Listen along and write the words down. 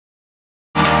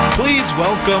Please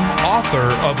welcome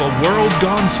author of A World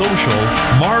Gone Social,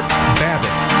 Mark Babbitt.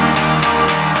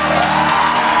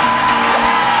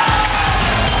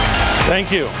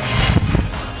 Thank you.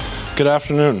 Good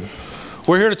afternoon.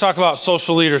 We're here to talk about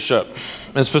social leadership,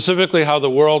 and specifically how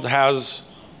the world has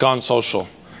gone social.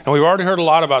 And we've already heard a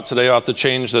lot about today about the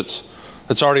change that's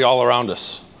already all around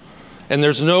us. And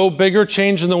there's no bigger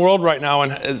change in the world right now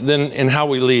than in how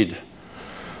we lead.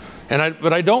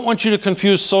 But I don't want you to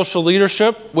confuse social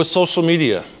leadership with social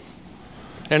media.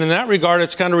 And in that regard,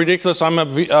 it's kind of ridiculous I'm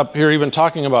up here even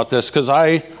talking about this, because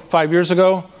 5 years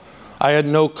ago, I had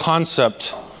no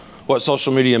concept what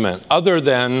social media meant, other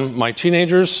than my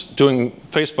teenagers doing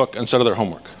Facebook instead of their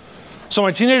homework. So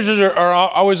my teenagers are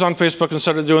always on Facebook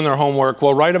instead of doing their homework.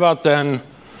 Well, right about then,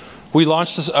 we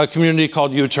launched a community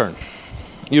called U-Turn.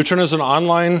 U-Turn is an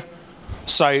online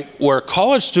site where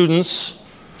college students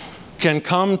can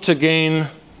come to gain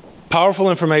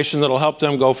powerful information that'll help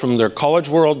them go from their college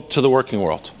world to the working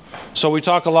world. So we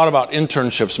talk a lot about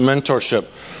internships, mentorship,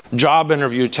 job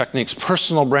interview techniques,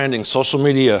 personal branding, social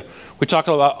media. We talk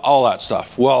about all that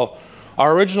stuff. Well,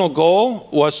 our original goal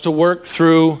was to work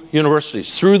through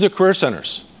universities, through the career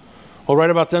centers. Well, right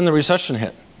about then, the recession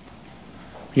hit.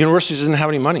 Universities didn't have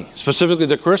any money, specifically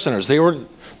the career centers. They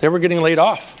were getting laid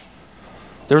off.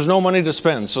 There was no money to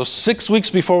spend. So 6 weeks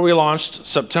before we launched,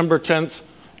 September 10th,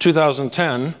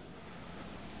 2010,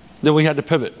 then we had to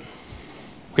pivot.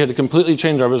 We had to completely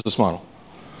change our business model.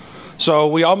 So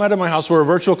we all met at my house. We're a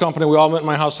virtual company. We all met at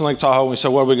my house in Lake Tahoe, and we said,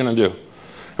 what are we going to do?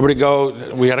 Everybody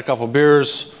go. We had a couple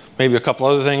beers, maybe a couple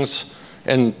other things,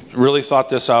 and really thought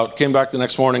this out. Came back the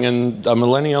next morning, and a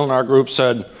millennial in our group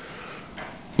said,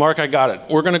 Mark, I got it.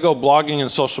 We're going to go blogging and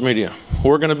social media.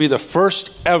 We're going to be the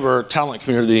first ever talent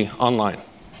community online.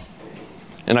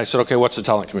 And I said, okay, what's a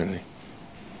talent community?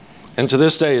 And to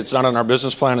this day, it's not in our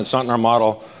business plan. It's not in our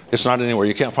model. It's not anywhere.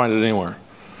 You can't find it anywhere.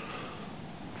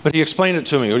 But he explained it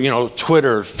to me, you know,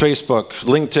 Twitter, Facebook,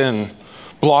 LinkedIn,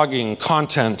 blogging,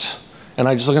 content. And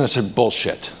I just looked at it and said,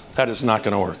 bullshit. That is not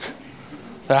going to work.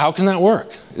 How can that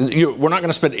work? We're not going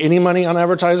to spend any money on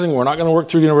advertising. We're not going to work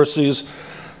through universities.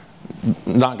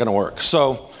 Not going to work.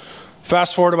 So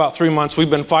fast forward about 3 months.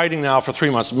 We've been fighting now for 3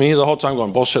 months. Me the whole time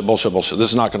going, bullshit, bullshit, bullshit. This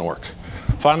is not going to work.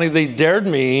 Finally, they dared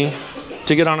me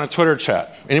to get on a Twitter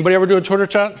chat. Anybody ever do a Twitter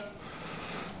chat?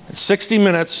 It's 60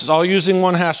 minutes, all using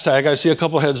one hashtag. I see a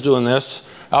couple heads doing this.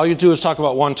 All you do is talk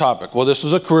about one topic. Well, this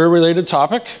was a career-related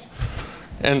topic.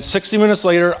 And 60 minutes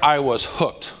later, I was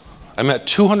hooked. I met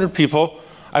 200 people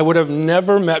I would have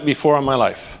never met before in my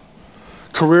life.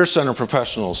 Career center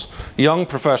professionals, young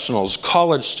professionals,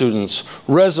 college students,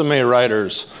 resume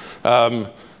writers,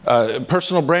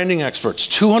 personal branding experts,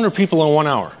 200 people in 1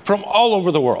 hour from all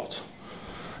over the world.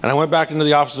 And I went back into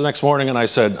the office the next morning and I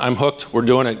said, I'm hooked, we're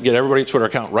doing it, get everybody's Twitter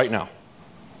account right now.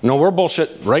 No more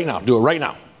bullshit, right now, do it right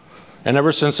now. And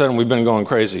ever since then, we've been going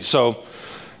crazy. So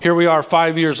here we are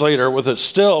 5 years later with it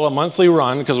still a monthly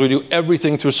run, because we do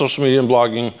everything through social media and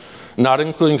blogging, not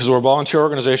including, because we're a volunteer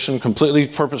organization, completely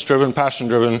purpose-driven,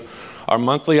 passion-driven. Our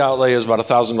monthly outlay is about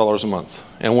 $1,000 a month.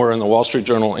 And we're in the Wall Street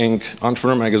Journal, Inc.,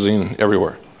 Entrepreneur Magazine,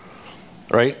 everywhere.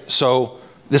 Right? So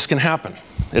this can happen.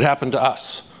 It happened to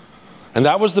us. And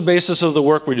that was the basis of the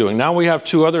work we're doing. Now we have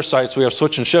 2 other sites. We have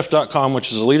switchandshift.com,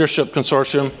 which is a leadership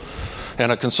consortium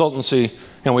and a consultancy.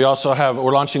 And we also have,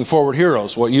 we're launching Forward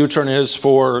Heroes. What U-Turn is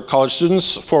for college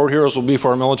students, Forward Heroes will be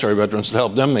for our military veterans to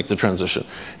help them make the transition.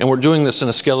 And we're doing this in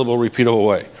a scalable, repeatable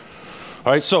way.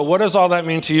 All right, so what does all that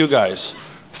mean to you guys?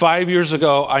 5 years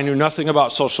ago, I knew nothing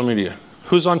about social media.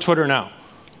 Who's on Twitter now?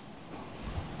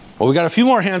 Well, we got a few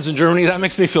more hands in Germany. That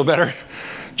makes me feel better.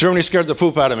 Germany scared the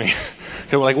poop out of me.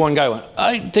 Like one guy went,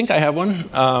 I think I have one.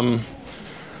 How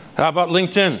about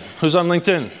LinkedIn? Who's on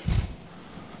LinkedIn?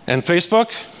 And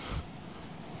Facebook?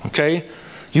 Okay,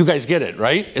 you guys get it,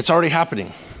 right? It's already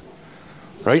happening.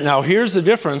 Right now, here's the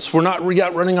difference. We're not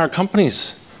yet running our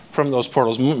companies from those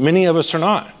portals. Many of us are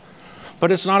not.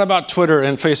 But it's not about Twitter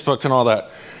and Facebook and all that.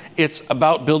 It's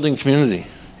about building community.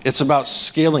 It's about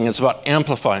scaling. It's about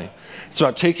amplifying. It's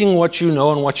about taking what you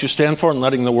know and what you stand for and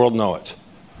letting the world know it.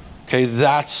 Okay,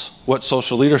 that's what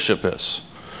social leadership is.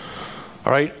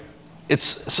 All right,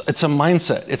 it's a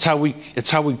mindset. It's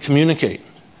how we communicate.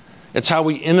 It's how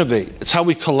we innovate. It's how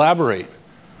we collaborate.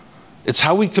 It's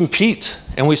how we compete.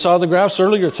 And we saw the graphs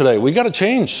earlier today. We got to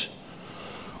change.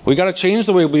 We got to change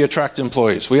the way we attract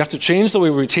employees. We have to change the way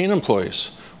we retain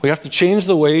employees. We have to change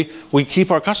the way we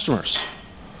keep our customers.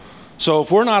 So if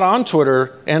we're not on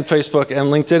Twitter and Facebook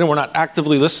and LinkedIn and we're not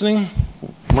actively listening,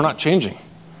 we're not changing.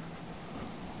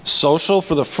 Social,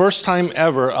 for the first time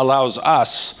ever, allows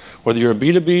us, whether you're a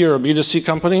B2B or a B2C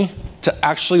company, to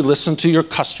actually listen to your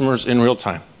customers in real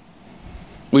time.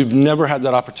 We've never had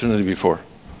that opportunity before.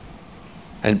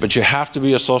 But you have to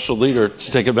be a social leader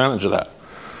to take advantage of that.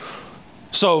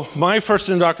 So my first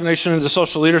indoctrination into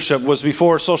social leadership was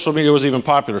before social media was even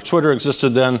popular. Twitter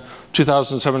existed then,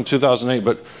 2007, 2008,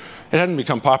 but it hadn't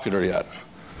become popular yet.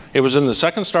 It was in the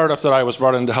second startup that I was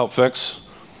brought in to help fix,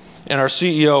 and our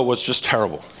CEO was just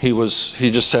terrible. He was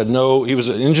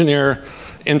an engineer,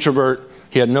 introvert.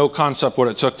 He had no concept what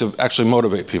it took to actually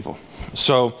motivate people.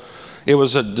 So it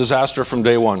was a disaster from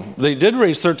day one. They did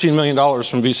raise $13 million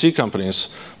from VC companies,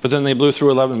 but then they blew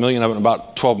through 11 million of it in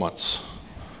about 12 months.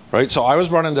 Right? So I was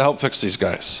brought in to help fix these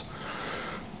guys.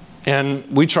 And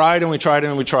we tried and we tried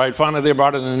and we tried. Finally, they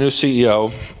brought in a new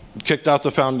CEO, kicked out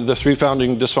the three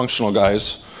founding dysfunctional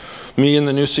guys. Me and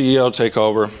the new CEO take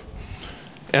over.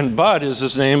 And Bud is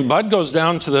his name. Bud goes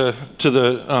down to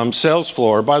the sales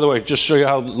floor. By the way, just show you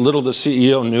how little the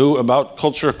CEO knew about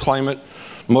culture, climate,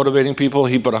 motivating people.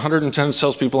 He put 110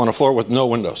 salespeople on a floor with no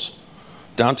windows.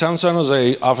 Downtown San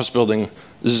Jose, office building,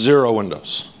 0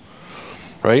 windows.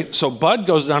 Right? So Bud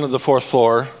goes down to the 4th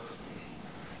floor,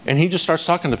 and he just starts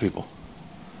talking to people.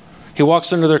 He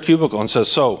walks into their cubicle and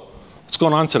says, so, what's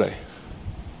going on today?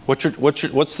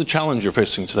 What's the challenge you're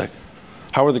facing today?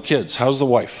 How are the kids? How's the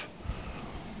wife?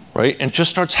 Right? And just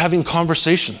starts having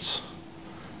conversations.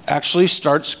 Actually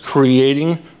starts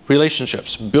creating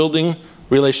relationships, building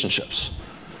relationships.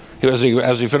 As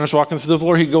he finished walking through the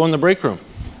floor, he'd go in the break room,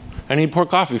 and he'd pour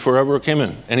coffee for whoever came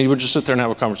in, and he would just sit there and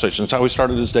have a conversation. That's how he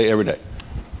started his day every day,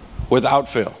 without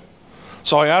fail.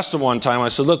 So I asked him one time, I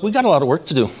said, look, we got a lot of work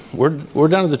to do. We're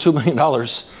down to the $2 million.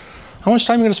 How much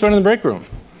time are you going to spend in the break room?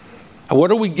 What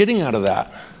are we getting out of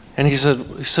that? And he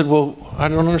said, well, I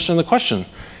don't understand the question.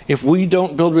 If we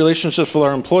don't build relationships with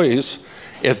our employees,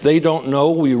 if they don't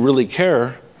know we really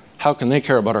care, how can they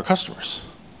care about our customers?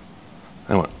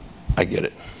 I went, I get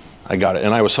it. I got it.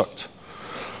 And I was hooked.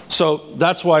 So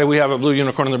that's why we have a blue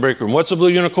unicorn in the break room. What's a blue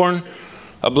unicorn?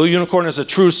 A blue unicorn is a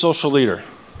true social leader.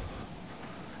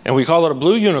 And we call it a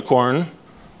blue unicorn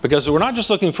because we're not just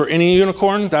looking for any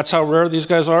unicorn. That's how rare these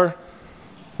guys are.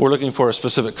 We're looking for a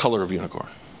specific color of unicorn.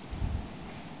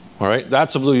 All right,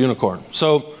 that's a blue unicorn.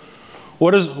 So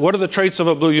what are the traits of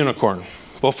a blue unicorn?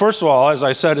 Well, first of all, as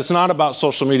I said, it's not about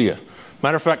social media.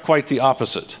 Matter of fact, quite the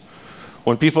opposite.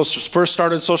 When people first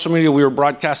started social media, we were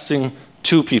broadcasting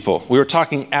to people. We were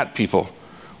talking at people.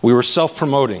 We were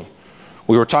self-promoting.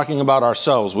 We were talking about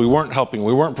ourselves. We weren't helping.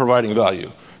 We weren't providing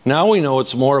value. Now we know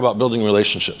it's more about building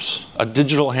relationships, a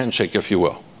digital handshake, if you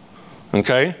will.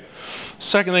 Okay?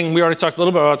 Second thing, we already talked a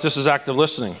little bit about this, is active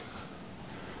listening.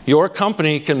 Your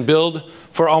company can build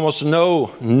for almost no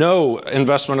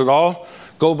investment at all.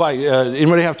 Go by,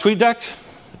 anybody have TweetDeck?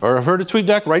 Or have heard of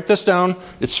TweetDeck? Write this down.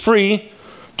 It's free.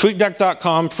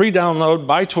 TweetDeck.com, free download,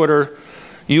 by Twitter.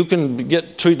 You can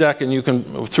get TweetDeck, and you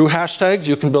can, through hashtags,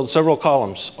 you can build several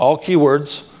columns, all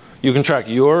keywords. You can track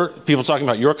people talking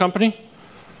about your company,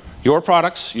 your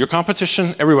products, your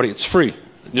competition, everybody. It's free.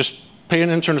 Just pay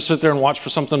an intern to sit there and watch for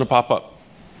something to pop up.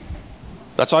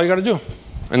 That's all you got to do.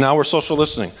 And now we're social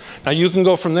listening. Now you can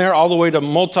go from there all the way to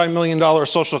multi-million-dollar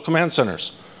social command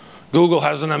centers. Google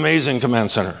has an amazing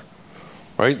command center,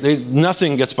 right?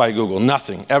 Nothing gets by Google,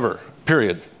 nothing, ever,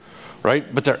 period,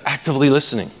 right? But they're actively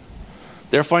listening.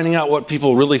 They're finding out what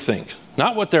people really think,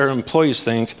 not what their employees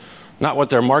think, not what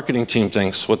their marketing team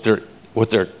thinks, what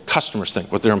their customers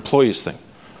think, what their employees think,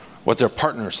 what their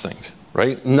partners think,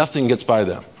 right? Nothing gets by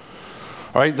them.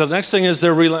 All right, the next thing is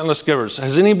they're relentless givers.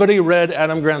 Has anybody read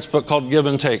Adam Grant's book called Give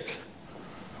and Take?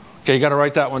 Okay, you got to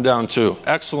write that one down too.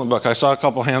 Excellent book. I saw a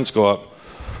couple hands go up.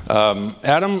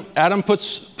 Adam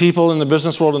puts people in the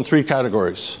business world in 3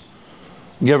 categories.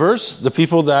 Givers, the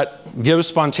people that give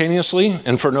spontaneously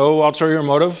and for no ulterior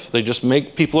motive. They just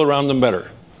make people around them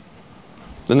better.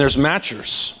 Then there's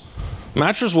matchers.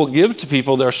 Matchers will give to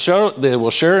people. They will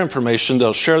share information.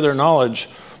 They'll share their knowledge,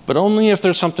 but only if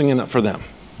there's something in it for them.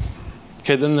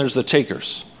 Okay, then there's the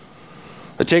takers.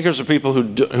 The takers are people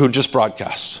who just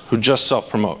broadcast, who just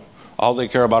self-promote. All they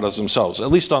care about is themselves,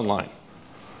 at least online.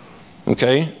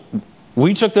 Okay?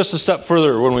 We took this a step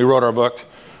further when we wrote our book.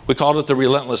 We called it the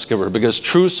relentless giver, because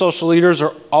true social leaders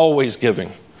are always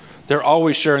giving. They're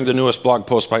always sharing the newest blog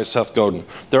post by Seth Godin.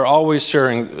 They're always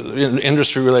sharing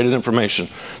industry-related information.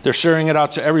 They're sharing it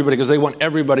out to everybody because they want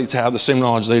everybody to have the same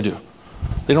knowledge they do.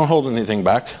 They don't hold anything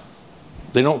back.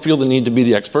 They don't feel the need to be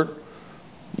the expert.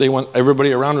 They want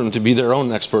everybody around them to be their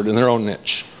own expert in their own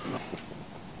niche.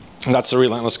 And that's the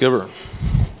relentless giver.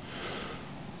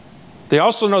 They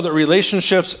also know that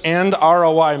relationships and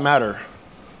ROI matter.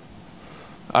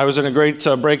 I was in a great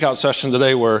breakout session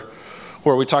today where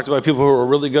we talked about people who were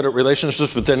really good at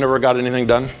relationships, but they never got anything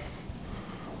done.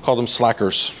 Called them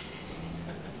slackers.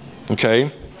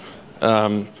 Okay?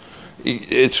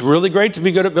 It's really great to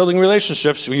be good at building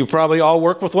relationships. You probably all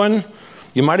work with one.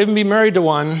 You might even be married to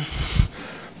one.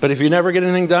 But if you never get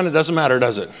anything done, it doesn't matter,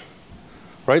 does it?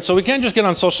 Right? So we can't just get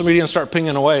on social media and start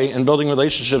pinging away and building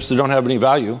relationships that don't have any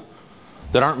value,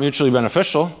 that aren't mutually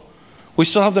beneficial. We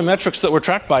still have the metrics that we're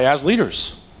tracked by as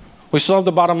leaders. We still have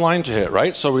the bottom line to hit,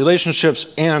 right? So relationships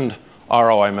and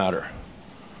ROI matter.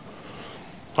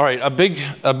 All right, a big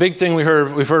thing we've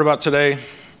heard about today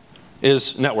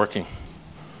is networking.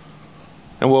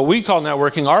 And what we call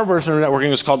networking, our version of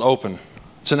networking is called OPEN.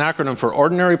 It's an acronym for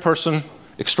Ordinary Person,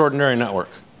 Extraordinary Network.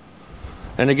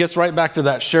 And it gets right back to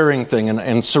that sharing thing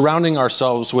and surrounding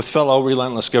ourselves with fellow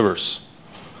relentless givers.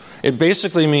 It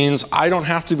basically means I don't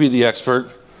have to be the expert,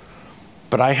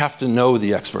 but I have to know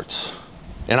the experts.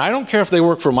 And I don't care if they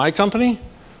work for my company.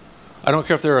 I don't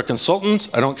care if they're a consultant.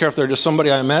 I don't care if they're just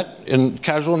somebody I met in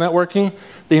casual networking.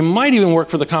 They might even work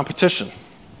for the competition.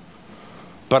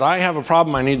 But I have a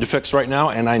problem I need to fix right now,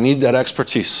 and I need that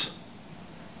expertise.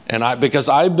 And because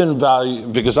I've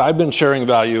been sharing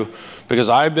value, because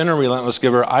I've been a relentless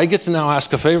giver, I get to now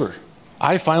ask a favor.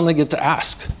 I finally get to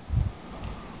ask.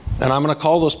 And I'm going to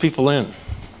call those people in.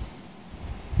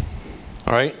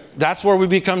 All right? That's where we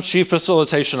become Chief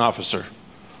Facilitation Officer.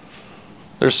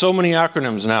 There's so many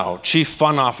acronyms now. Chief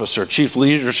Fun Officer, Chief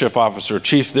Leadership Officer,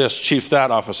 Chief this, Chief that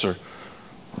officer.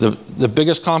 The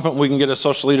biggest compliment we can get as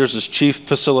social leaders is Chief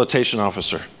Facilitation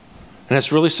Officer. And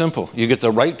it's really simple. You get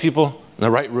the right people in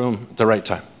the right room at the right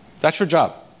time. That's your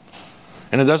job.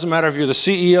 And it doesn't matter if you're the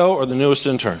CEO or the newest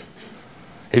intern.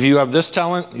 If you have this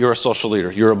talent, you're a social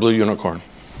leader. You're a blue unicorn.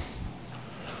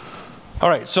 All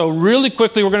right, so really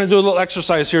quickly, we're going to do a little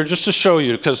exercise here just to show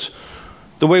you, because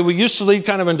the way we used to lead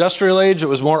kind of industrial age, it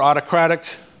was more autocratic,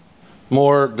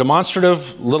 more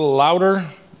demonstrative, a little louder,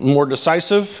 more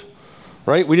decisive,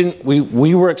 right?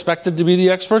 We were expected to be the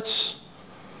experts.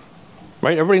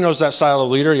 Right? Everybody knows that style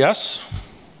of leader, yes?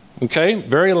 Okay,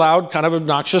 very loud, kind of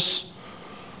obnoxious,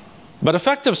 but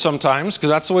effective sometimes, because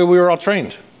that's the way we were all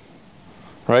trained.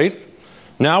 Right?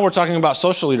 Now we're talking about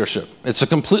social leadership. It's a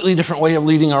completely different way of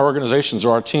leading our organizations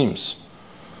or our teams.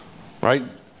 Right?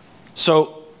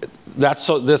 So that's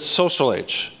social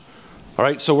age. All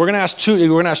right, so we're going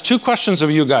to ask two questions of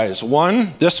you guys.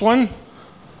 One, this one,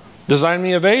 design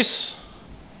me a vase.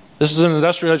 This is an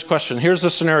industrial age question. Here's the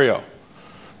scenario.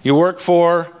 You work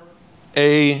for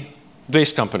a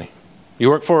vase company. You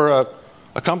work for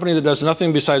a company that does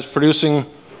nothing besides producing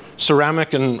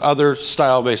ceramic and other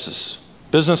style vases.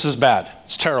 Business is bad.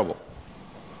 It's terrible.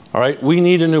 All right, we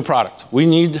need a new product. We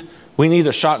need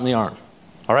a shot in the arm.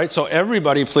 All right, so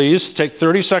everybody please take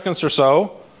 30 seconds or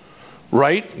so,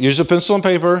 write, use a pencil and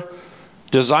paper,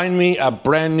 design me a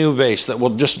brand new vase that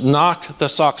will just knock the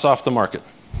socks off the market.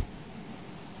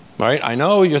 All right, I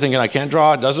know you're thinking I can't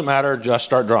draw, it doesn't matter, just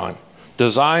start drawing.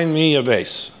 Design me a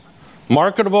vase.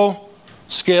 Marketable,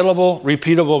 scalable,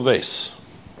 repeatable vase.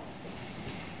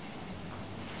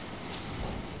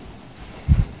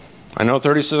 I know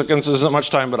 30 seconds isn't much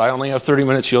time, but I only have 30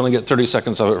 minutes, you only get 30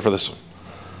 seconds of it for this one.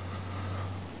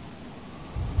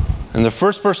 And the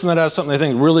first person that has something they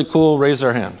think really cool, raise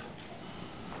their hand.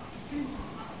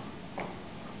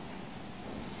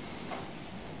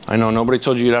 I know, nobody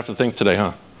told you you'd have to think today,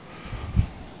 huh?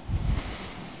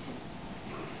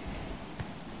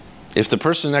 If the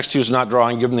person next to you is not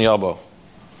drawing, give them the elbow.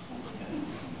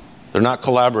 They're not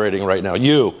collaborating right now.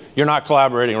 You're not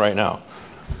collaborating right now.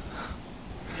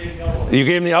 You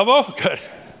gave him the elbow? Good.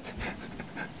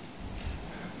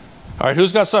 All right,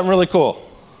 who's got something really cool?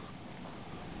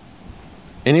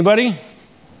 Anybody?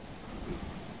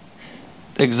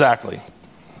 Exactly.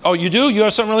 Oh, you do? You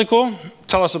have something really cool?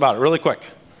 Tell us about it really quick.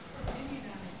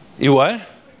 You what?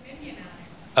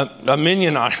 A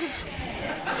minion on it.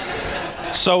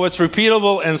 So it's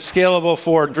repeatable and scalable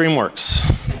for DreamWorks.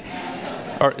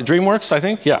 Or DreamWorks, I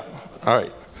think? Yeah. All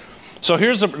right. So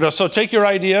so take your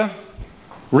idea,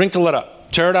 wrinkle it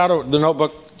up. Tear it out of the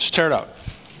notebook, just tear it out.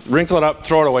 Wrinkle it up,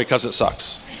 throw it away because it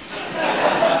sucks.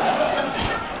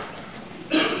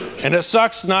 And it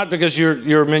sucks not because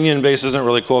your minion base isn't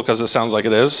really cool because it sounds like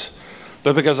it is,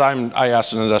 but because I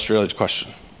asked an industrial age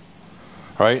question.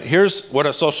 All right, here's what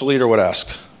a social leader would ask.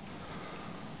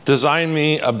 Design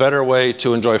me a better way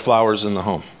to enjoy flowers in the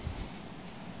home.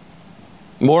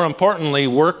 More importantly,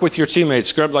 work with your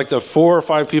teammates. Grab like the 4 or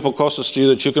 5 people closest to you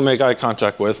that you can make eye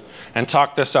contact with and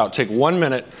talk this out. Take 1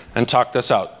 minute and talk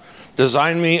this out.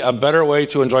 Design me a better way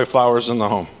to enjoy flowers in the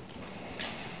home.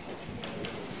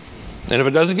 And if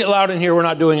it doesn't get loud in here, we're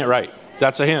not doing it right.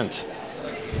 That's a hint.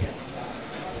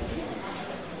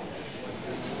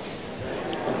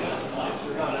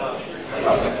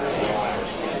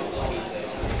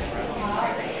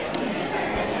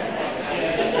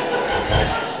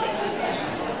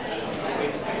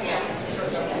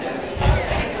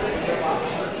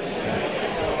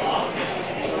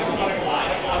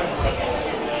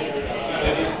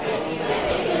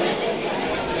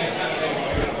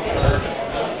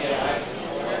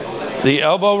 The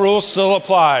elbow rule still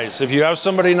applies. If you have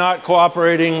somebody not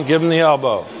cooperating, give them the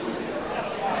elbow.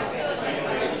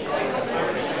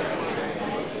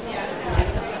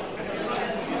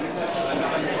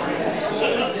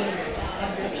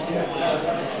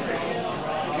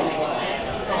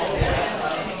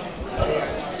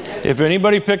 If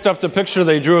anybody picked up the picture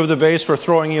they drew of the vase, we're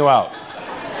throwing you out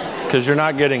because you're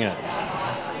not getting it.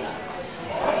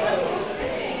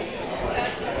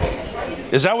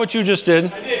 Is that what you just did?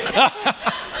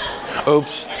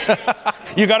 Oops.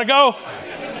 You got to go.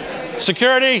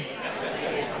 Security.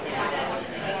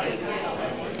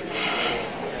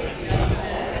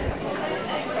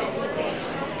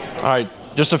 All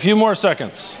right, just a few more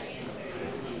seconds.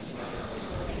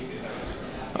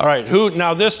 All right,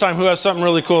 now this time, who has something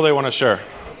really cool they want to share?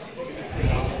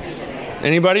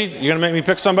 Anybody? You going to make me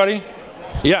pick somebody?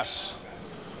 Yes.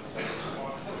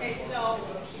 Okay, so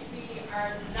we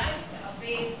are designing a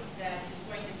base that is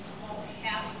going to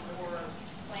have more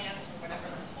plants or whatever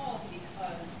they're called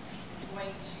because it's going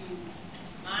to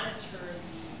monitor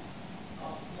the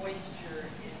moisture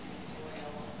in the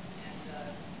soil and the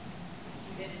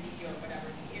humidity or whatever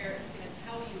in the air. It's going to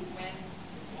tell you when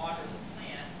to water the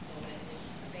plant so that it can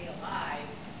stay alive,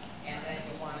 and then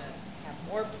you want to have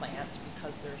more plants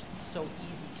because they're so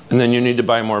easy to. And then you need to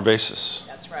buy more vases.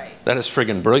 That's right. That is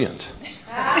friggin' brilliant.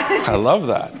 I love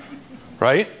that.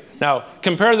 Right? Now,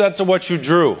 compare that to what you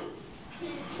drew.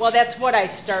 Well, that's what I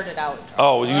started out.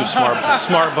 Oh, you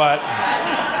smart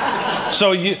butt.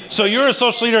 So you're a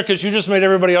social leader because you just made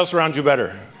everybody else around you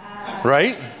better.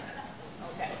 Right?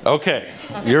 Okay.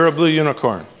 You're a blue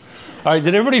unicorn. All right,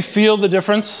 did everybody feel the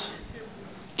difference?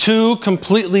 Two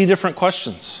completely different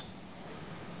questions.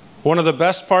 One of the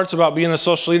best parts about being a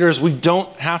social leader is we don't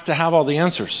have to have all the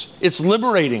answers. It's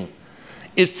liberating.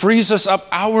 It frees us up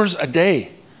hours a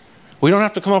day. We don't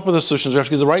have to come up with the solutions. We have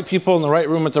to get the right people in the right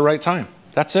room at the right time.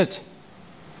 That's it.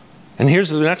 And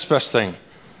here's the next best thing.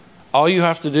 All you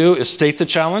have to do is state the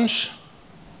challenge,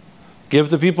 give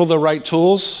the people the right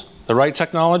tools, the right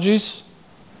technologies,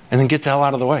 and then get the hell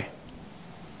out of the way.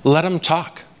 Let them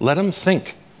talk. Let them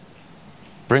think.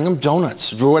 Bring them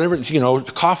donuts, whatever,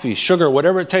 coffee, sugar,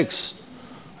 whatever it takes,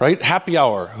 right? Happy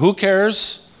hour. Who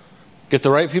cares? Get the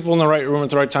right people in the right room at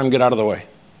the right time, get out of the way.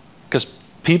 Because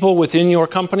people within your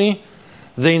company,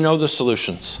 they know the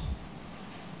solutions.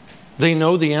 They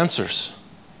know the answers.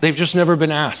 They've just never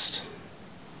been asked.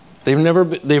 They've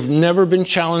never been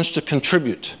challenged to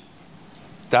contribute.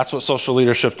 That's what social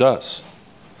leadership does.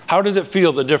 How did it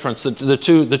feel, the difference,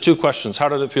 the two questions? How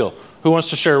did it feel? Who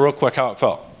wants to share real quick how it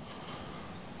felt?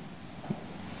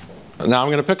 Now I'm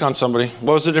going to pick on somebody.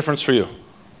 What was the difference for you?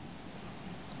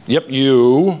 Yep,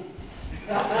 you.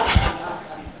 I don't know.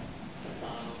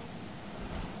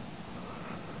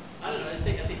 I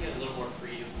think you had a little more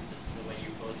freedom the way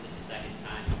you posed it the second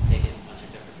time. You take it in a bunch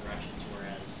of different directions,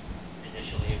 whereas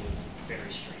initially it was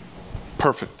very straightforward.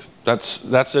 Perfect.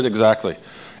 That's it exactly.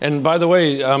 And by the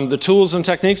way, the tools and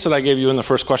techniques that I gave you in the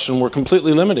first question were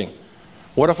completely limiting.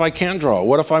 What if I can't draw?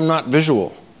 What if I'm not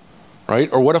visual?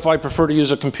 Right? Or what if I prefer to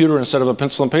use a computer instead of a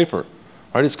pencil and paper?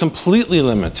 Right? It's completely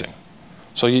limiting.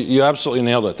 So you absolutely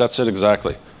nailed it. That's it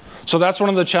exactly. So that's one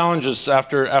of the challenges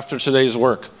after today's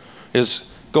work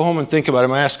is go home and think about,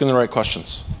 am I asking the right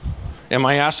questions? Am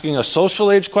I asking a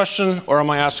social age question or am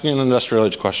I asking an industrial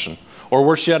age question? Or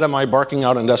worse yet, am I barking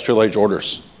out industrial age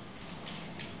orders?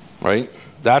 Right?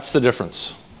 That's the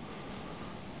difference.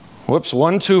 Whoops,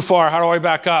 one too far. How do I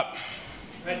back up?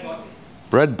 Red button.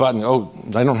 Red button. Oh,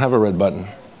 I don't have a red button.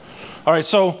 All right,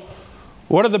 so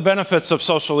what are the benefits of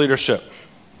social leadership?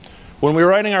 When we were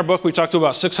writing our book, we talked to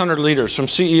about 600 leaders, from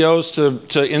CEOs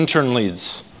to intern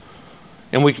leads.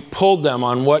 And we pulled them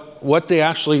on what they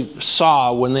actually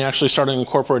saw when they actually started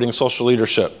incorporating social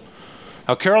leadership.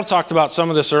 Now, Carol talked about some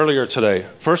of this earlier today.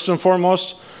 First and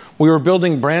foremost, we were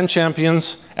building brand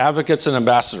champions, advocates, and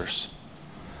ambassadors.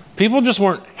 People just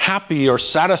weren't happy or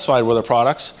satisfied with their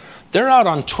products. They're out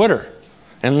on Twitter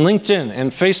and LinkedIn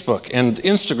and Facebook and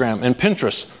Instagram and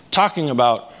Pinterest talking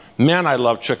about, man, I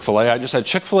love Chick-fil-A. I just had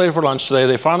Chick-fil-A for lunch today.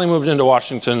 They finally moved into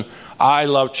Washington. I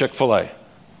love Chick-fil-A.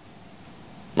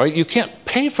 Right? You can't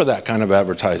pay for that kind of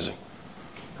advertising.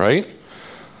 Right?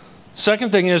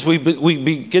 Second thing is we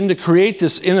begin to create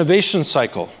this innovation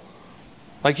cycle,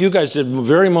 like you guys did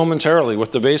very momentarily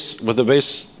with the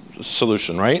vase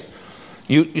solution, right?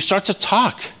 You start to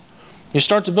talk. You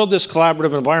start to build this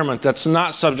collaborative environment that's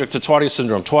not subject to Twatty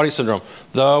syndrome,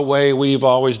 the way we've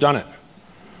always done it.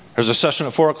 There's a session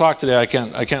at 4 o'clock today. I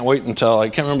can't wait until, I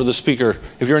can't remember the speaker.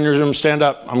 If you're in your room, stand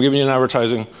up. I'm giving you an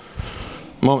advertising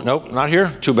moment. Nope, not here?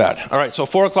 Too bad. All right, so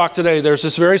 4 o'clock today, there's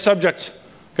this very subject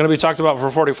going to be talked about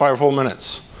for 45 whole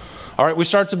minutes. All right, we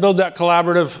start to build that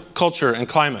collaborative culture and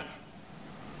climate.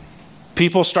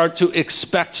 People start to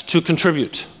expect to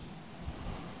contribute.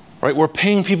 Right, we're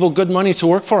paying people good money to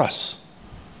work for us.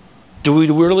 Do we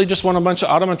really just want a bunch of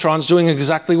automatrons doing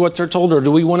exactly what they're told, or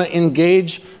do we want to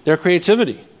engage their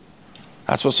creativity?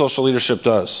 That's what social leadership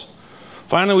does.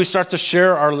 Finally, we start to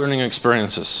share our learning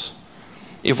experiences.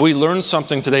 If we learned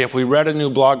something today, if we read a new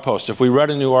blog post, if we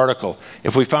read a new article,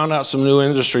 if we found out some new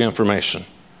industry information,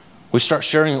 we start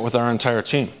sharing it with our entire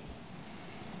team.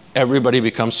 Everybody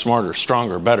becomes smarter,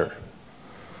 stronger, better.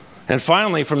 And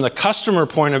finally, from the customer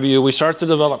point of view, we start to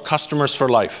develop customers for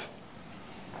life.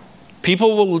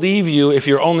 People will leave you if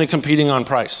you're only competing on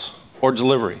price or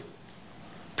delivery.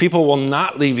 People will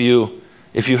not leave you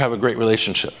if you have a great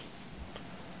relationship.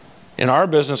 In our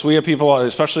business, we have people,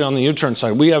 especially on the U-turn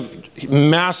side, we have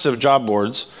massive job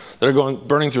boards that are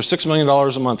burning through $6 million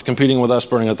a month, competing with us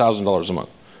burning $1,000 a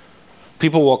month.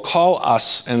 People will call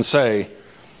us and say,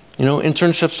 you know,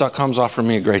 internships.com's offering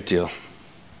me a great deal.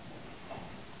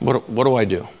 What do I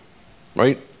do?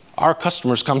 Right? Our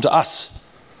customers come to us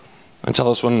and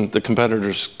tell us when the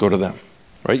competitors go to them.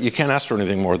 Right? You can't ask for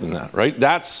anything more than that. Right?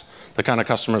 That's the kind of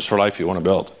customers for life you want to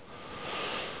build.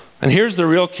 And here's the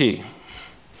real key.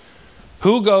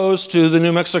 Who goes to the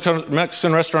new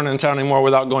Mexican restaurant in town anymore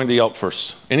without going to Yelp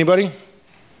first? Anybody?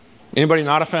 Anybody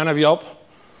not a fan of Yelp?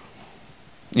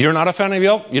 You're not a fan of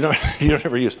Yelp? You don't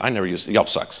ever use? I never use it. Yelp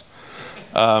sucks.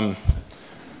 Oh,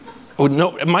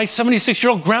 no, my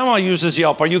 76-year-old grandma uses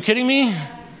Yelp. Are you kidding me?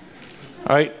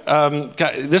 All right,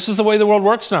 this is the way the world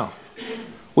works now.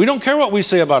 We don't care what we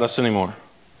say about us anymore.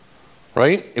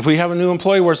 Right? If we have a new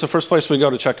employee, where's the first place we go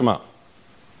to check them out?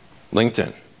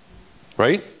 LinkedIn.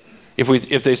 Right?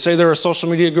 If they say they're a social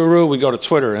media guru, we go to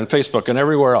Twitter and Facebook and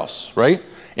everywhere else, right?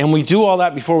 And we do all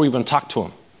that before we even talk to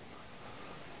them.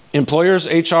 Employers,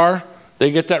 HR, they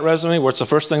get that resume. What's the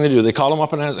first thing they do? They call them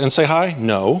up and say hi?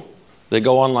 No. They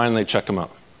go online and they check them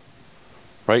out.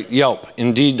 Right? Yelp,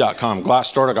 Indeed.com,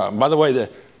 Glassdoor.com. By the way,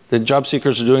 the job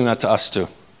seekers are doing that to us too.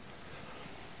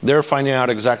 They're finding out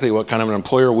exactly what kind of an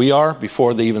employer we are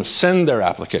before they even send their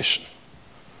application.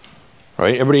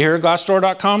 Right? Everybody here at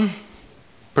Glassdoor.com?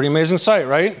 Pretty amazing site,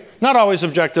 right? Not always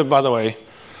objective, by the way,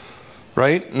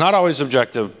 right? Not always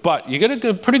objective, but you get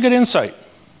a pretty good insight.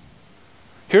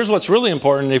 Here's what's really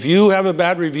important. If you have a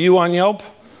bad review on Yelp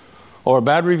or a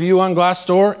bad review on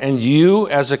Glassdoor and you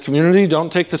as a community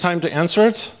don't take the time to answer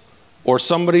it, or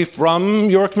somebody from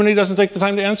your community doesn't take the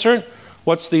time to answer it,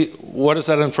 what does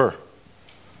that infer?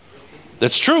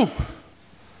 That's true,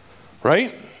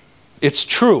 right? It's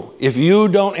true. If you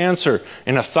don't answer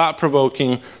in a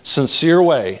thought-provoking, sincere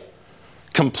way,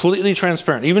 completely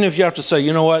transparent, even if you have to say,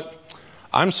 you know what,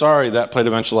 I'm sorry that plate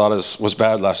of enchiladas was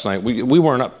bad last night. We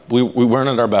weren't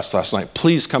at our best last night.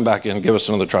 Please come back in and give us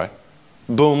another try.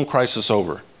 Boom, crisis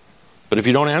over. But if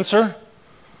you don't answer,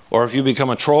 or if you become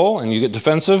a troll and you get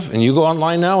defensive and you go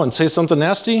online now and say something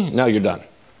nasty, now you're done.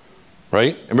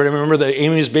 Right? Everybody remember the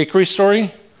Amy's Bakery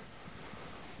story?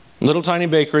 Little tiny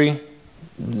bakery,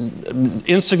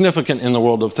 insignificant in the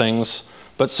world of things,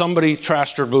 but somebody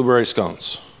trashed her blueberry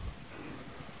scones.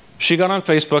 She got on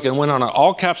Facebook and went on an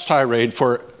all-caps tirade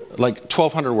for like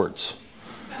 1,200 words,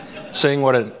 saying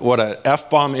what a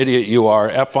F-bomb idiot you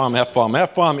are, F-bomb, F-bomb,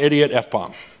 F-bomb, idiot,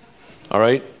 F-bomb. All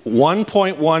right?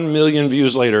 1.1 million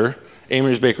views later,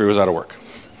 Amy's Bakery was out of work.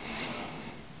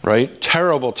 Right?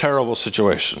 Terrible, terrible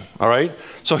situation. All right?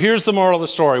 So here's the moral of the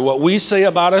story. What we say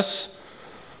about us,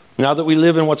 now that we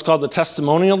live in what's called the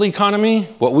testimonial economy,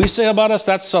 what we say about us,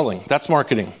 that's selling, that's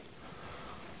marketing.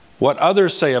 What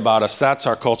others say about us, that's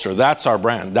our culture, that's our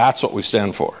brand, that's what we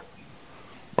stand for.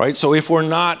 Right? So if we're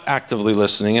not actively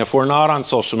listening, if we're not on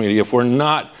social media, if we're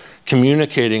not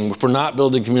communicating, if we're not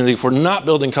building community, if we're not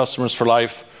building customers for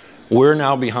life, we're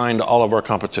now behind all of our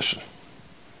competition.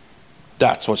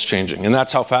 That's what's changing, and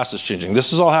that's how fast it's changing. This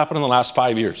has all happened in the last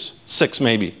 5 years, 6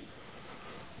 maybe.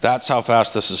 That's how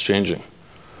fast this is changing.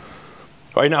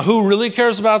 All right, now who really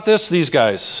cares about this? These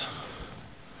guys.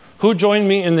 Who joined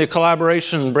me in the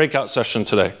collaboration breakout session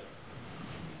today?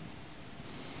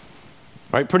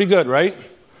 Right, pretty good, right?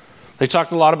 They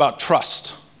talked a lot about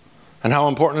trust and how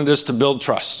important it is to build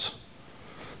trust.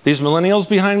 These millennials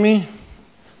behind me,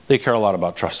 they care a lot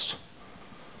about trust.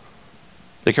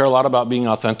 They care a lot about being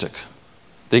authentic.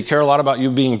 They care a lot about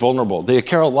you being vulnerable. They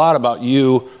care a lot about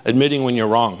you admitting when you're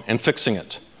wrong and fixing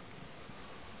it.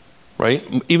 Right?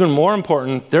 Even more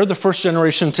important, they're the first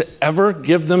generation to ever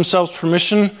give themselves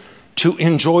permission to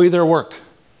enjoy their work.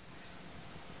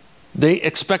 They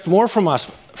expect more from us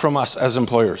as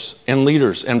employers and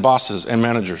leaders and bosses and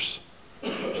managers.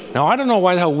 Now, I don't know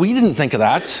why the hell we didn't think of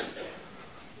that.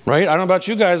 Right? I don't know about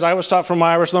you guys. I was taught from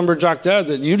my Irish lumberjack dad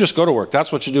that you just go to work.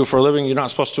 That's what you do for a living. You're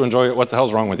not supposed to enjoy it. What the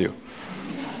hell's wrong with you?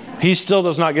 He still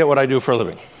does not get what I do for a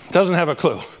living. Doesn't have a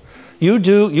clue. You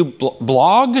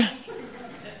blog?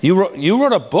 You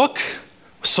wrote a book?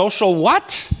 Social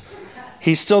what?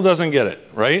 He still doesn't get it,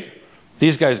 right?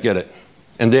 These guys get it,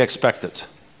 and they expect it.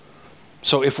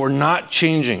 So if we're not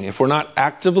changing, if we're not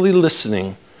actively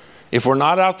listening, if we're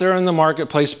not out there in the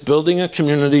marketplace building a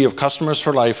community of customers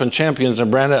for life and champions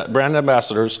and brand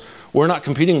ambassadors, we're not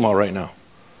competing well right now.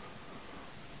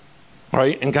 All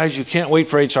right? And guys, you can't wait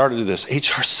for HR to do this.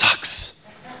 HR sucks.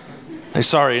 I'm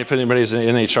sorry if anybody's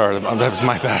in HR. That's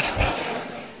my bad.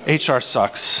 HR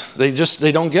sucks.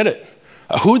 They don't get it.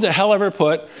 Who the hell ever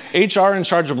put HR in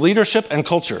charge of leadership and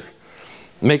culture?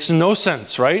 Makes no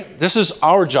sense, right? This is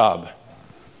our job.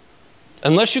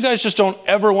 Unless you guys just don't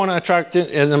ever want to attract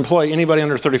and employ anybody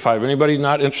under 35. Anybody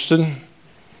not interested?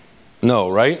 No,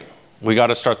 right? We got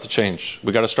to start the change.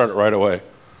 We got to start it right away.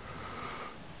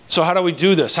 So how do we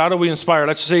do this? How do we inspire?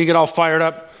 Let's say you get all fired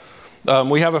up.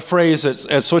 We have a phrase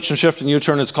at Switch and Shift and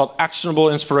U-Turn. It's called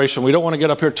actionable inspiration. We don't want to get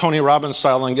up here Tony Robbins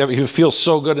style and you feel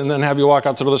so good and then have you walk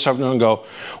out to the this afternoon and go,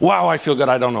 wow, I feel good.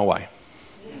 I don't know why.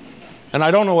 And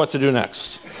I don't know what to do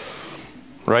next.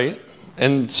 Right?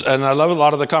 And I love a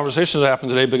lot of the conversations that happen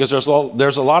today because there's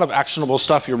a lot of actionable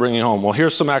stuff you're bringing home. Well,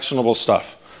 here's some actionable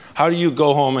stuff. How do you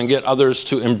go home and get others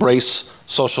to embrace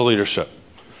social leadership?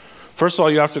 First of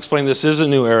all, you have to explain this is a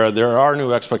new era. There are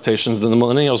new expectations, and the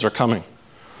millennials are coming.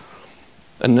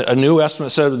 And a new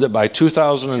estimate said that by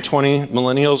 2020,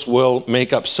 millennials will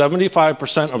make up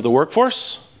 75% of the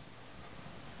workforce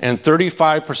and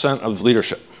 35% of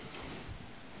leadership.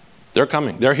 They're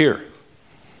coming. They're here.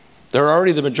 They're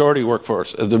already the majority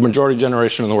workforce, the majority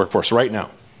generation in the workforce right now.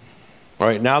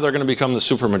 Right now they're going to become the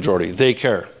supermajority. They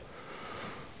care.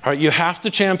 All right, you have to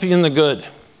champion the good.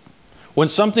 When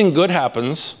something good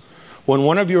happens, when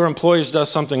one of your employees does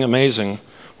something amazing,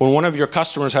 when one of your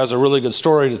customers has a really good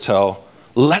story to tell,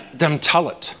 let them tell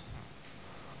it.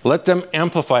 Let them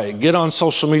amplify it. Get on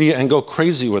social media and go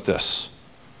crazy with this.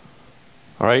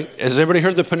 All right, has everybody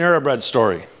heard the Panera Bread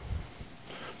story?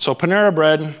 So Panera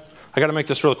Bread, I got to make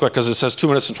this real quick because it says 2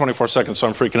 minutes and 24 seconds, so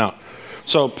I'm freaking out.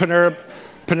 So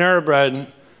Panera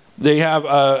Bread, they have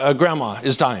a grandma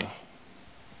is dying.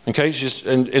 Okay, and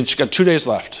she's got 2 days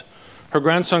left. Her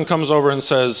grandson comes over and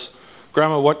says,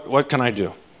 Grandma, what can I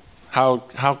do? How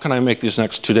can I make these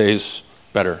next 2 days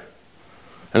better?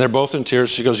 And they're both in tears.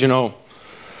 She goes, you know,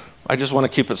 I just want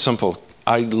to keep it simple.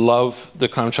 I love the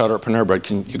clam chowder at Panera Bread.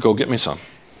 Can you go get me some?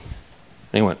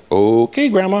 And he went, okay,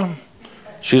 Grandma.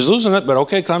 She's losing it, but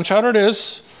okay, clam chowder it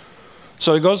is.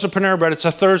 So he goes to Panera Bread. It's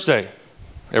a Thursday.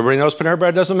 Everybody knows Panera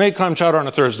Bread doesn't make clam chowder on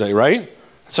a Thursday, right?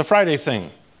 It's a Friday thing,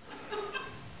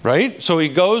 right? So he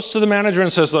goes to the manager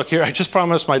and says, look, here, I just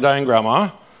promised my dying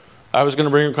grandma I was going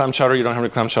to bring her clam chowder. You don't have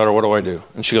any clam chowder. What do I do?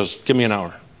 And she goes, give me an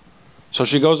hour. So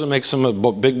she goes and makes him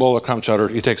a big bowl of clam chowder.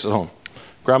 He takes it home.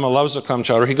 Grandma loves the clam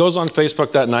chowder. He goes on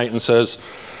Facebook that night and says,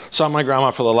 saw my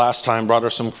grandma for the last time, brought her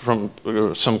some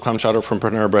clam chowder from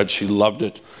Panera Bread. She loved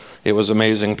it. It was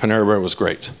amazing. Panera Bread was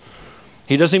great.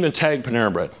 He doesn't even tag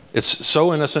Panera Bread. It's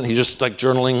so innocent. He's just like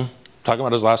journaling, talking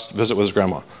about his last visit with his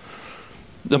grandma.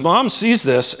 The mom sees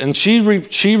this and she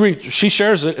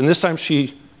shares it, and this time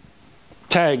she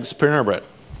tags Panera Bread.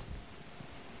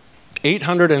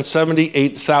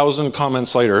 878,000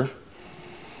 comments later,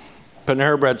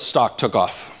 Panera Bread stock took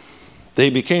off.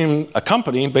 They became a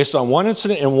company based on one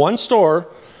incident in one store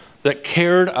that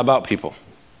cared about people.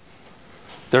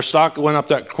 Their stock went up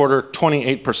that quarter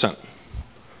 28%.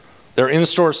 Their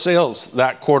in-store sales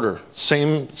that quarter,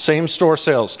 same store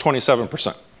sales,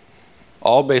 27%.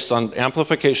 All based on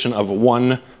amplification of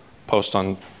one post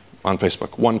on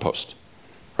Facebook, one post,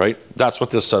 right? That's what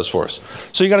this does for us.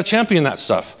 So you got to champion that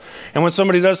stuff. And when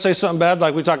somebody does say something bad,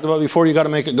 like we talked about before, you got to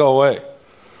make it go away.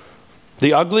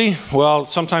 The ugly, well,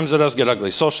 sometimes it does get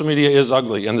ugly. Social media is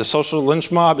ugly, and the social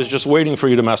lynch mob is just waiting for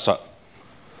you to mess up.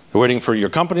 They're waiting for your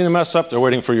company to mess up. They're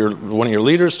waiting for one of your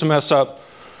leaders to mess up.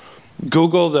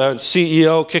 Google the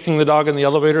CEO kicking the dog in the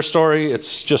elevator story.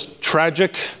 It's just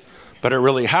tragic, but it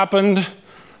really happened,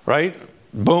 right?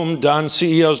 Boom, done.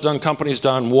 CEO's done, company's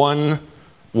done.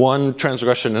 One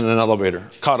transgression in an elevator,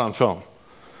 caught on film.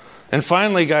 And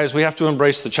finally, guys, we have to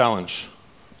embrace the challenge.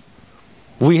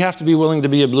 We have to be willing to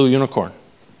be a blue unicorn.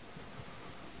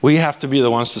 We have to be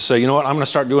the ones to say, you know what, I'm going to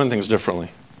start doing things differently.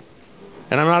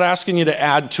 And I'm not asking you to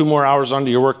add 2 more hours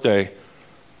onto your workday,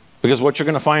 because what you're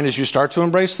going to find as you start to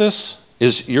embrace this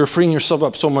is you're freeing yourself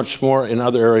up so much more in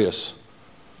other areas.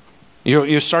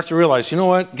 You start to realize, you know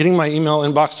what, getting my email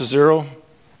inbox to 0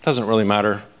 doesn't really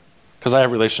matter, because I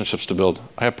have relationships to build.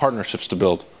 I have partnerships to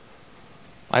build.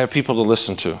 I have people to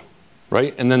listen to,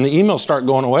 right? And then the emails start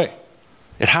going away.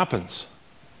 It happens.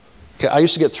 Okay, I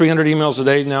used to get 300 emails a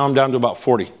day. Now I'm down to about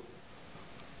 40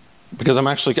 because I'm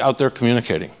actually out there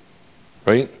communicating,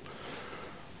 right?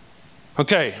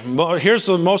 Okay, well, here's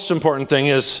the most important thing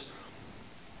is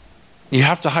you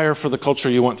have to hire for the culture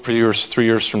you want 3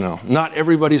 years from now. Not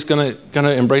everybody's gonna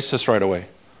embrace this right away.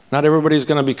 Not everybody's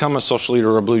gonna become a social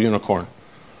leader or a blue unicorn.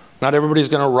 Not everybody's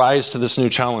gonna rise to this new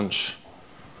challenge.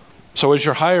 So as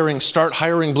you're hiring, start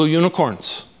hiring blue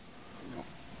unicorns.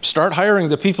 Start hiring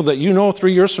the people that you know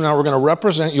 3 years from now are going to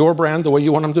represent your brand the way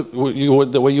you want them to,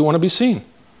 the way you want to be seen.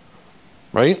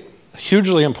 Right?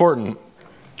 Hugely important.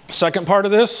 Second part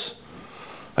of this,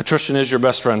 attrition is your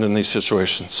best friend in these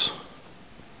situations.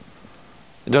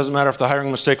 It doesn't matter if the hiring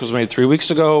mistake was made 3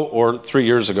 weeks ago or 3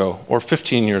 years ago or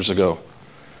 15 years ago.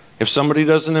 If somebody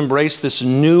doesn't embrace this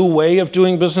new way of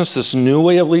doing business, this new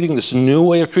way of leading, this new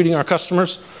way of treating our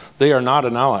customers, they are not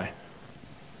an ally.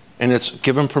 And it's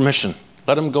give them permission.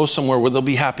 Let them go somewhere where they'll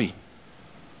be happy.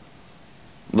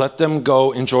 Let them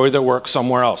go enjoy their work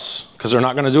somewhere else. Because they're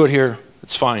not going to do it here.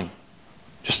 It's fine.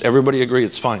 Just everybody agree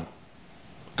it's fine.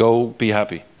 Go be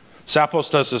happy.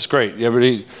 Zappos does this great.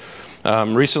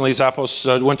 Recently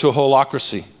Zappos went to a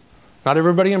holacracy. Not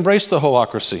everybody embraced the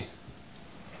holacracy.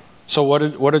 So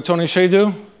what did Tony Hsieh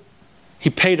do? He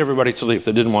paid everybody to leave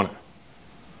that didn't want it.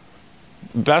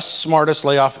 Best, smartest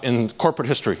layoff in corporate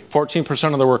history.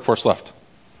 14% of the workforce left.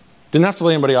 Didn't have to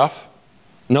lay anybody off.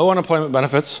 No unemployment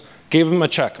benefits. Gave them a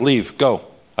check. Leave. Go.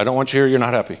 I don't want you here. You're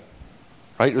not happy.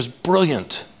 Right? It was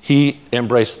brilliant. He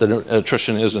embraced that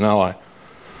attrition is an ally.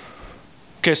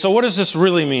 Okay, so what does this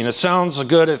really mean? It sounds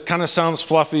good. It kind of sounds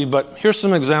fluffy, but here's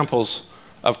some examples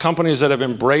of companies that have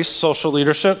embraced social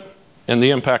leadership and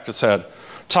the impact it's had.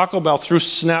 Taco Bell through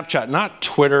Snapchat, not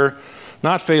Twitter,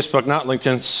 not Facebook, not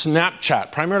LinkedIn,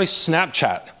 Snapchat, primarily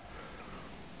Snapchat.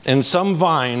 And some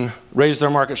Vine raised their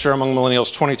market share among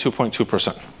millennials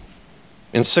 22.2%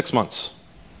 in 6 months,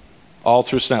 all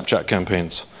through Snapchat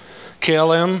campaigns.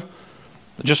 KLM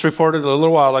just reported a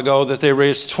little while ago that they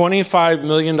raised $25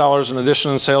 million in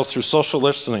additional sales through social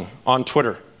listening on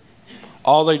Twitter.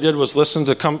 All they did was listen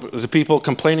to people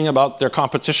complaining about their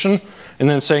competition and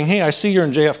then saying, hey, I see you're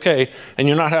in JFK and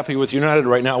you're not happy with United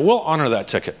right now. We'll honor that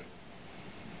ticket.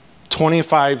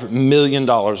 $25 million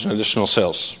in additional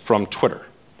sales from Twitter.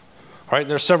 All right,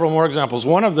 there's several more examples.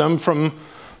 One of them from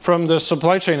the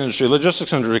supply chain industry,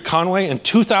 logistics industry. Conway in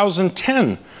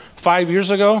 2010, 5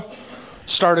 years ago,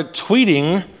 started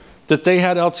tweeting that they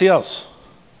had LTLs.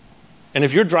 And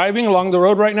if you're driving along the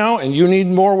road right now and you need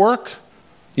more work,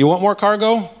 you want more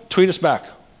cargo, tweet us back.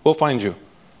 We'll find you.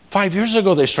 5 years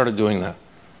ago they started doing that.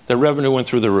 Their revenue went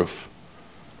through the roof.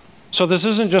 So this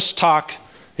isn't just talk.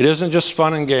 It isn't just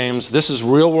fun and games. This is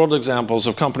real world examples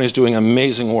of companies doing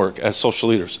amazing work as social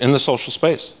leaders in the social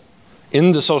space,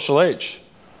 in the social age.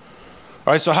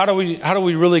 All right, so how do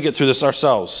we really get through this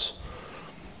ourselves?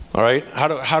 All right,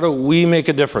 how do we make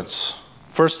a difference?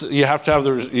 First, you have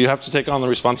to take on the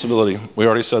responsibility. We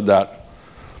already said that.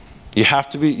 You have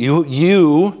to be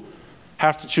you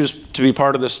have to choose to be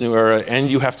part of this new era,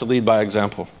 and you have to lead by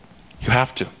example. You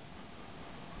have to.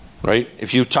 Right?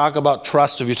 If you talk about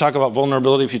trust, if you talk about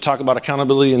vulnerability, if you talk about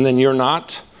accountability, and then you're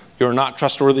not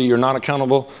trustworthy, you're not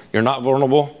accountable, you're not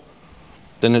vulnerable,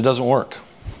 then it doesn't work.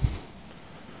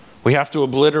 We have to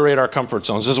obliterate our comfort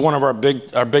zones. This is one of our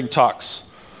big talks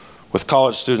with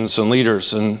college students and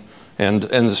leaders and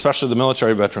especially the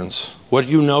military veterans. What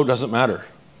you know doesn't matter.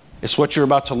 It's what you're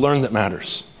about to learn that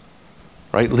matters.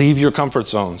 Right? Leave your comfort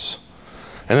zones.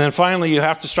 And then finally, you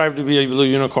have to strive to be a blue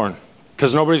unicorn,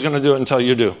 because nobody's going to do it until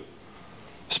you do.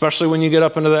 Especially when you get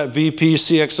up into that VP,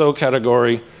 CXO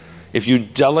category. If you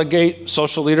delegate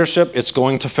social leadership, it's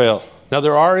going to fail. Now,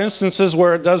 there are instances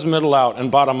where it does middle out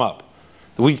and bottom up.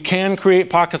 We can create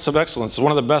pockets of excellence. It's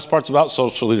one of the best parts about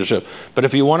social leadership. But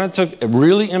if you want it to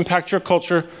really impact your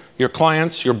culture, your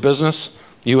clients, your business,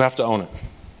 you have to own it.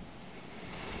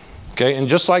 Okay, and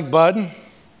just like Bud,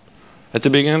 at the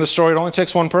beginning of the story, it only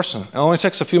takes one person. It only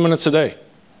takes a few minutes a day.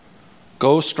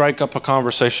 Go strike up a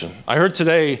conversation. I heard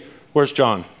today, where's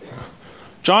John?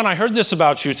 John, I heard this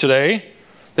about you today,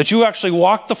 that you actually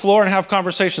walk the floor and have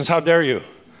conversations. How dare you?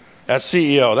 As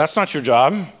CEO, that's not your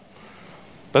job,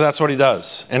 but that's what he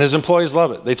does. And his employees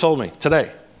love it. They told me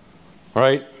today, all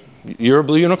right? You're a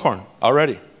blue unicorn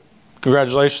already.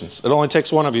 Congratulations. It only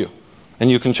takes one of you,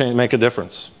 and you can make a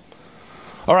difference.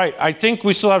 All right, I think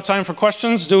we still have time for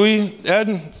questions. Do we,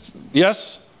 Ed?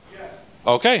 Yes? Yes.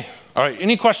 Okay. All right,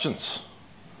 any questions?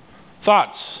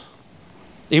 Thoughts?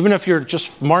 Even if you're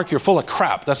just, Mark, you're full of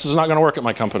crap. This is not going to work at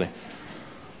my company.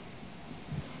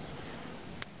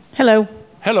 Hello.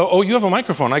 Hello. Oh, you have a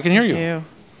microphone. I can hear you.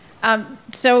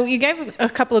 So you gave a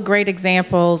couple of great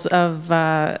examples of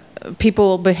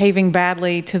people behaving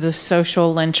badly to the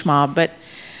social lynch mob, but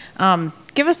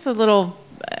give us a little,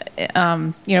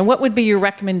 what would be your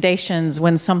recommendations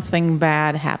when something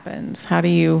bad happens? How should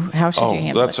you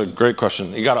handle it? That's a great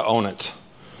question. You got to own it.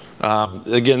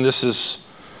 Again, here's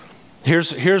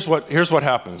what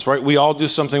happens, right? We all do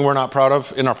something we're not proud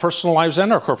of in our personal lives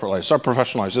and our corporate lives, our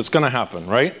professional lives. It's going to happen,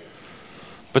 right?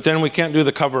 But then we can't do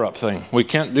the cover-up thing. We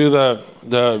can't do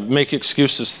the make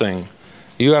excuses thing.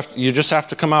 You just have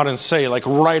to come out and say, like,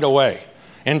 right away.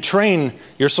 And train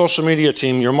your social media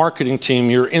team, your marketing team,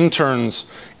 your interns,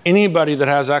 anybody that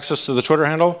has access to the Twitter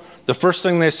handle. The first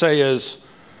thing they say is,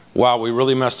 wow, we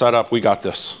really messed that up. We got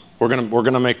this. We're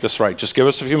gonna make this right. Just give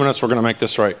us a few minutes. We're gonna make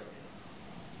this right.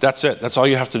 That's it. That's all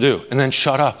you have to do. And then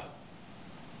shut up.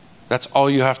 That's all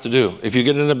you have to do. If you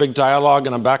get in a big dialogue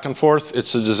and a back and forth,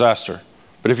 it's a disaster.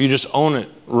 But if you just own it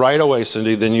right away,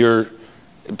 Cindy, then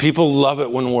people love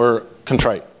it when we're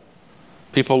contrite.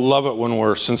 People love it when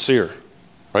we're sincere,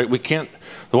 right? We can't,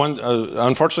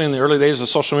 unfortunately in the early days of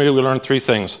social media, we learned three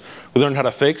things. We learned how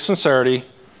to fake sincerity,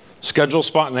 schedule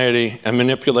spontaneity, and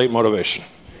manipulate motivation,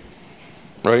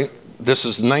 right? This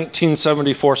is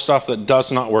 1974 stuff that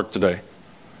does not work today.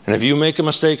 And if you make a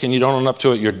mistake and you don't own up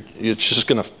to it, it's just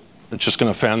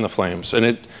gonna fan the flames.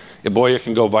 And boy, it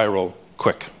can go viral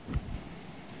quick.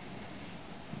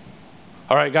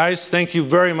 All right, guys, thank you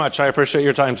very much. I appreciate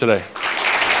your time today.